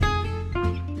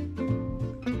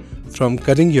From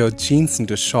cutting your jeans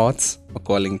into shorts or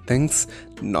calling things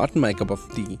not my cup of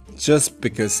tea just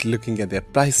because looking at their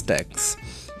price tags,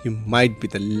 you might be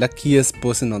the luckiest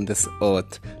person on this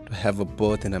earth to have a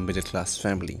birth in a middle class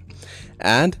family.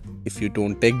 And if you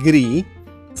don't agree,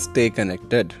 stay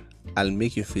connected. I'll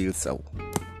make you feel so.